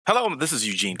Hello, this is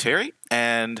Eugene Terry,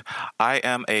 and I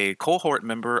am a cohort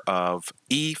member of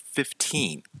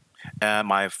E15. And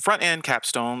my front end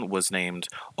capstone was named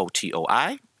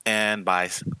OTOI, and my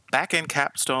back end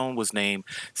capstone was named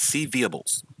C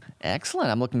Viables. Excellent.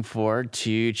 I'm looking forward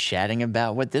to chatting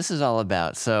about what this is all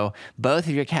about. So, both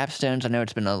of your capstones, I know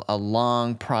it's been a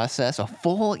long process, a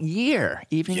full year.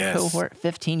 Evening Yes, Cohort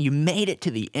 15, you made it to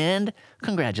the end.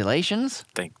 Congratulations.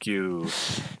 thank you.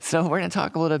 So, we're going to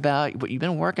talk a little about what you've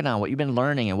been working on, what you've been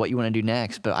learning, and what you want to do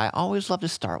next. But I always love to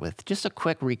start with just a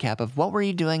quick recap of what were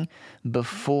you doing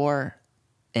before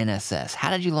NSS?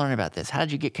 How did you learn about this? How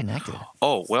did you get connected?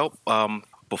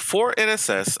 Before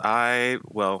NSS,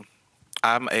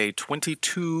 I'm a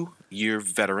 22-year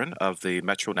veteran of the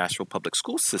Metro Nashville Public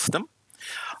School System.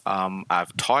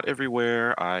 I've taught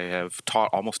everywhere. I have taught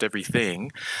almost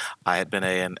everything. I had been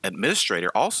an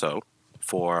administrator also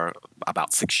for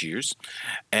about 6 years.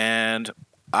 And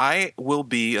I will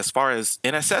be, as far as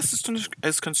NSS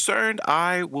is concerned,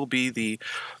 I will be the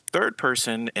third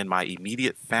person in my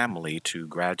immediate family to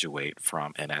graduate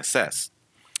from NSS.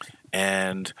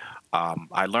 And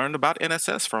I learned about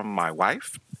NSS from my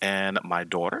wife and my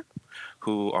daughter,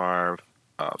 who are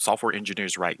software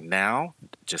engineers right now,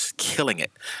 just killing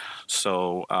it.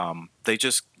 So they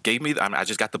just gave me, I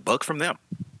just got the bug from them,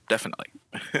 definitely.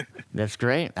 That's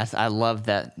great. I love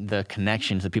that the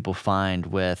connections that people find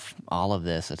with all of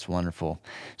this. It's wonderful.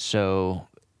 So,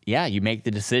 yeah, you make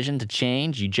the decision to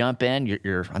change. You jump in.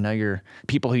 I know you're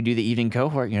people who do the evening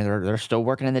cohort. They're still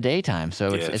working in the daytime.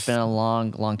 So it's been Yes. a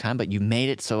long time, but you made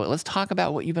it. So let's talk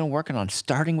about what you've been working on.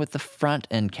 Starting with the front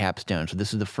end capstone. So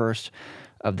this is the first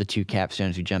of the two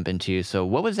capstones you jump into. So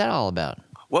what was that all about?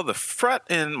 Well, my front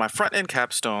end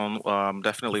capstone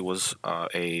definitely was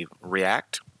was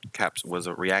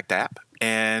a React app,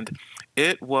 and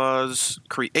it was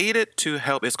created to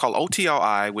help. It's called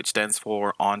OTLI, which stands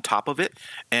for On Top of It,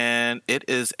 and it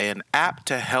is an app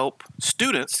to help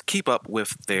students keep up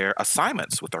with their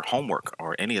assignments, with their homework,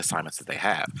 or any assignments that they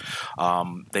have.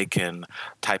 They can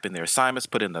type in their assignments,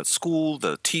 put in the school,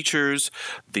 the teachers,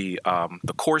 the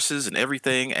courses, and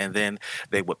everything, and then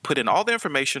they would put in all the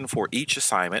information for each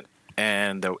assignment,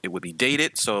 and it would be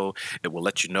dated, so it will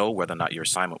let you know whether or not your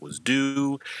assignment was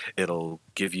due. It'll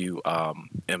give you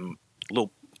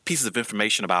little pieces of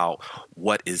information about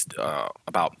what is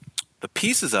about the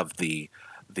pieces of the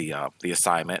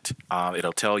assignment.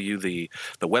 It'll tell you the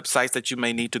websites that you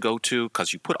may need to go to,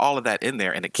 because you put all of that in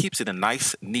there, and it keeps it in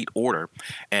nice, neat order,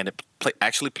 and it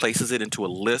actually places it into a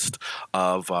list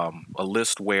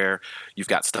where you've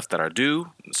got stuff that are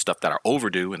due, stuff that are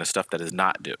overdue, and the stuff that is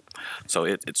not due. So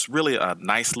it's really a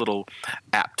nice little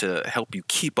app to help you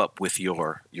keep up with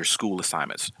your school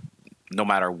assignments, no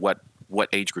matter what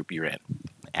age group you're in.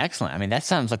 Excellent. I mean, that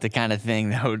sounds like the kind of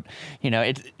thing that would,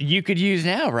 you could use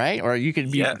now, right? Or you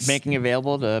could be Yes, making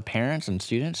available to parents and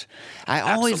students. I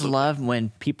always absolutely. love when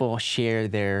people share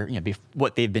their,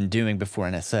 what they've been doing before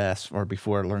NSS or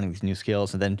before learning these new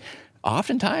skills, and then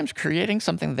oftentimes creating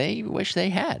something they wish they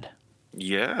had.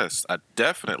 Yes,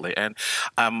 definitely. And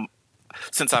um,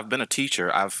 since I've been a teacher,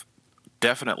 I've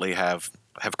definitely have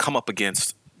come up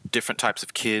against different types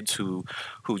of kids who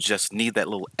just need that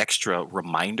little extra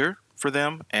reminder for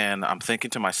them. And I'm thinking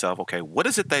to myself, okay, what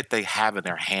is it that they have in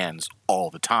their hands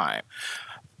all the time?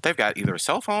 They've got either a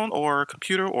cell phone or a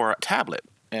computer or a tablet.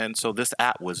 And so this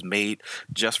app was made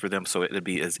just for them, so it'd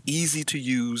be as easy to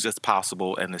use as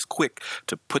possible, and as quick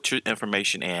to put your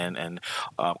information in, and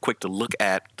quick to look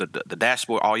at the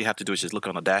dashboard. All you have to do is just look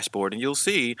on the dashboard, and you'll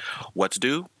see what's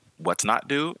due, what's not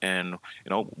due, and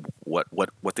what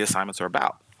the assignments are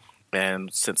about.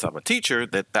 And since I'm a teacher,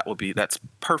 that's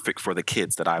perfect for the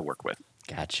kids that I work with.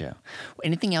 Gotcha.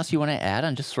 Anything else you want to add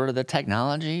on just sort of the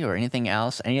technology or anything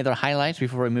else? Any other highlights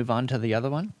before we move on to the other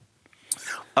one?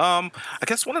 I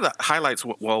guess one of the highlights,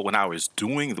 well, when I was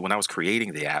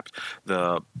creating the app,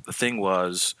 the thing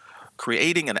was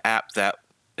creating an app that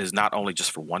is not only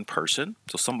just for one person,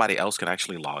 so somebody else can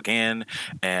actually log in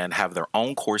and have their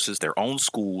own courses, their own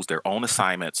schools, their own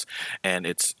assignments, and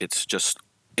it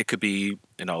could be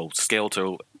scaled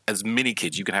to as many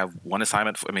kids. You can have one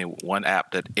assignment, one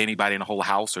app that anybody in the whole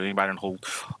house or anybody in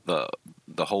the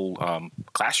whole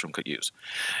classroom could use.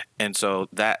 And so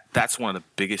that's one of the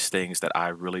biggest things that I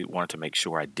really wanted to make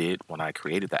sure I did when I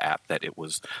created the app, that it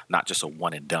was not just a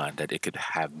one and done, that it could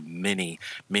have many,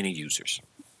 many users.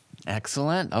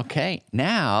 Excellent. Okay.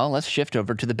 Now let's shift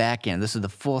over to the back end. This is the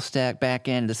full stack back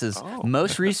end. This is Oh,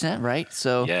 most recent, right?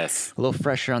 So yes. a little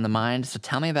fresher on the mind. So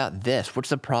tell me about this. What's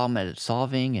the problem that it's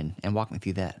solving, and walk me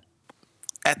through that.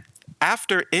 At,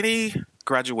 After any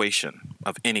graduation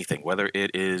of anything, whether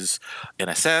it is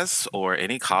NSS or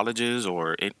any colleges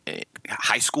or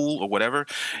high school or whatever,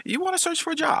 you want to search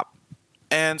for a job.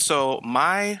 And so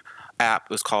my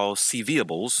app is called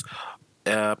CVables.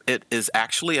 It is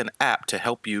actually an app to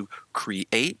help you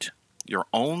create your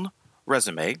own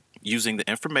resume using the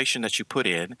information that you put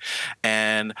in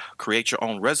and create your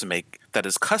own resume that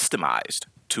is customized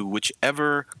to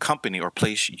whichever company or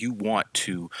place you want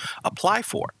to apply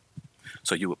for.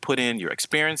 So you would put in your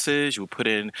experiences, you would put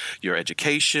in your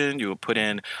education, you would put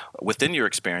in within your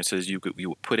experiences, you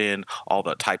would put in all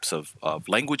the types of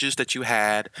languages that you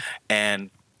had. And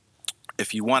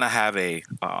if you want to have you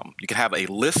can have a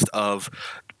list of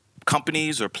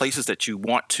companies or places that you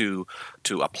want to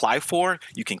apply for.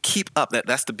 You can keep up.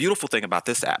 That's the beautiful thing about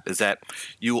this app, is that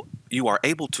you are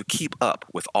able to keep up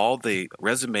with all the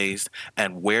resumes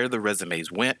and where the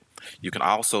resumes went. You can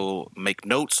also make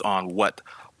notes on what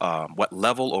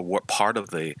level or what part of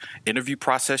the interview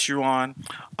process you're on.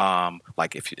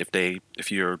 Like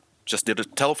if you're just did a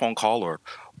telephone call or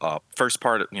first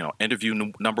part,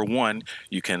 interview number one,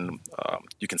 you can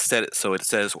set it so it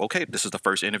says, okay, this is the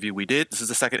first interview we did. This is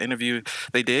the second interview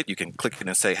they did. You can click it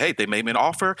and say, hey, they made me an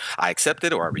offer. I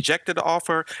accepted or I rejected the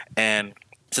offer, and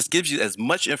just gives you as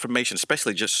much information,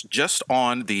 especially just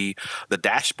on the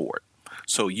dashboard,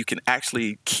 so you can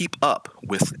actually keep up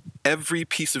with every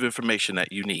piece of information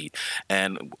that you need.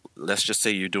 And let's just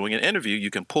say you're doing an interview, you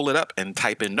can pull it up and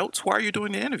type in notes while you're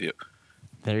doing the interview.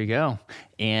 There you go.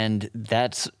 And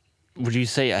that's, would you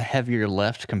say, a heavier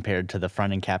lift compared to the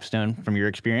front end capstone from your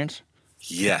experience?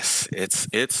 Yes,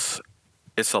 it's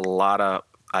a lot of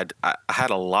I had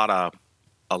a lot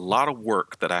of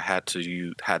work that I had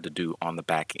to do on the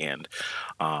back end,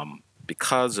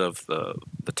 because of the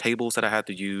tables that I had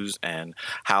to use and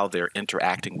how they're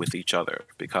interacting with each other.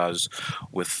 Because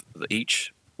with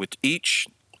each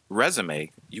resume,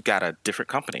 you got a different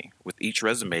company. With each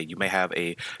resume, you may have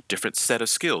a different set of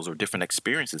skills or different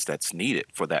experiences that's needed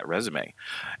for that resume.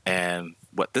 And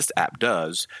what this app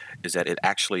does is that it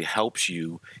actually helps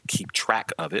you keep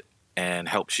track of it and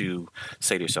helps you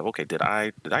say to yourself, okay, did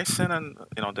I send an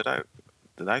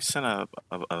did I send a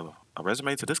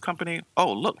resume to this company?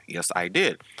 Oh, look, yes, I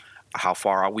did. How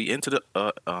far are we into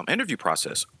the interview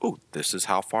process? Oh, this is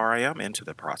how far I am into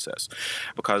the process.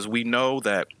 Because we know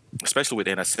that, especially with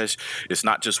NSS, it's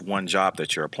not just one job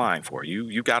that you're applying for.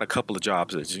 You got a couple of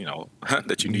jobs that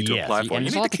that you need to Yes, apply for. and You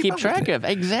it's a need to lot to keep keep up with track it. of. Yeah,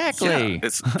 Exactly.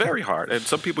 it's very hard. And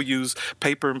some people use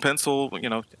paper and pencil.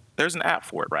 There's an app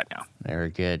for it right now. Very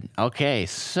good. Okay,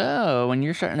 so when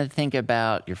you're starting to think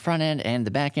about your front end and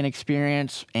the back end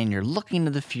experience and you're looking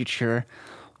to the future,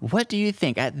 what do you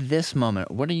think at this moment?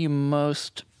 What are you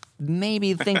most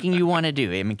maybe thinking you want to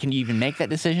do? I mean, can you even make that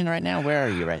decision right now? Where are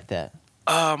you right there?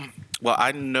 Well,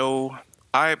 I know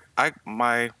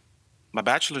my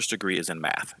bachelor's degree is in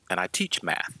math, and I teach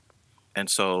math, and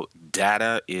so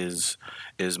data is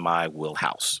my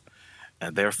wheelhouse,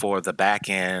 and therefore the back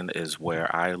end is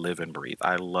where I live and breathe.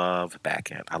 I love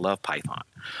back end. I love Python.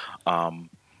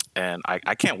 Um, and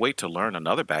I can't wait to learn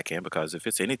another back end, because if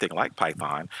it's anything like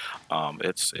Python,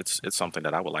 it's something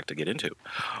that I would like to get into.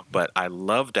 But I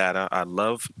love data. I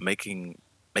love making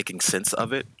sense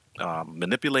of it,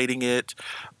 manipulating it,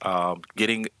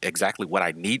 getting exactly what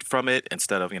I need from it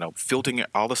instead of filtering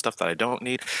all the stuff that I don't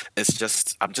need.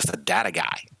 I'm just a data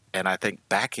guy, and I think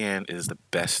backend is the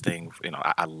best thing.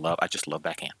 I just love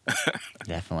backend.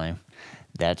 Definitely.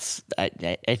 It's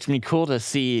gonna be cool to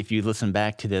see if you listen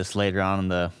back to this later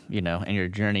on in in your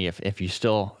journey, if you're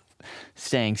still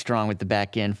staying strong with the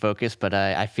back end focus. But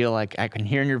I feel like I can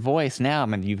hear in your voice now. I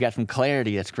mean, you've got some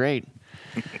clarity. That's great.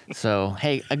 So,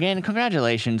 hey, again,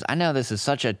 congratulations. I know this is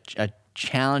such a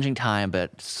challenging time,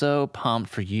 but so pumped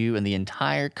for you and the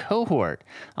entire cohort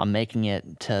on making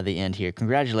it to the end here.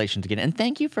 Congratulations again. And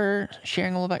thank you for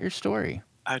sharing all about your story.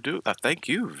 I do. I thank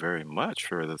you very much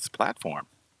for this platform.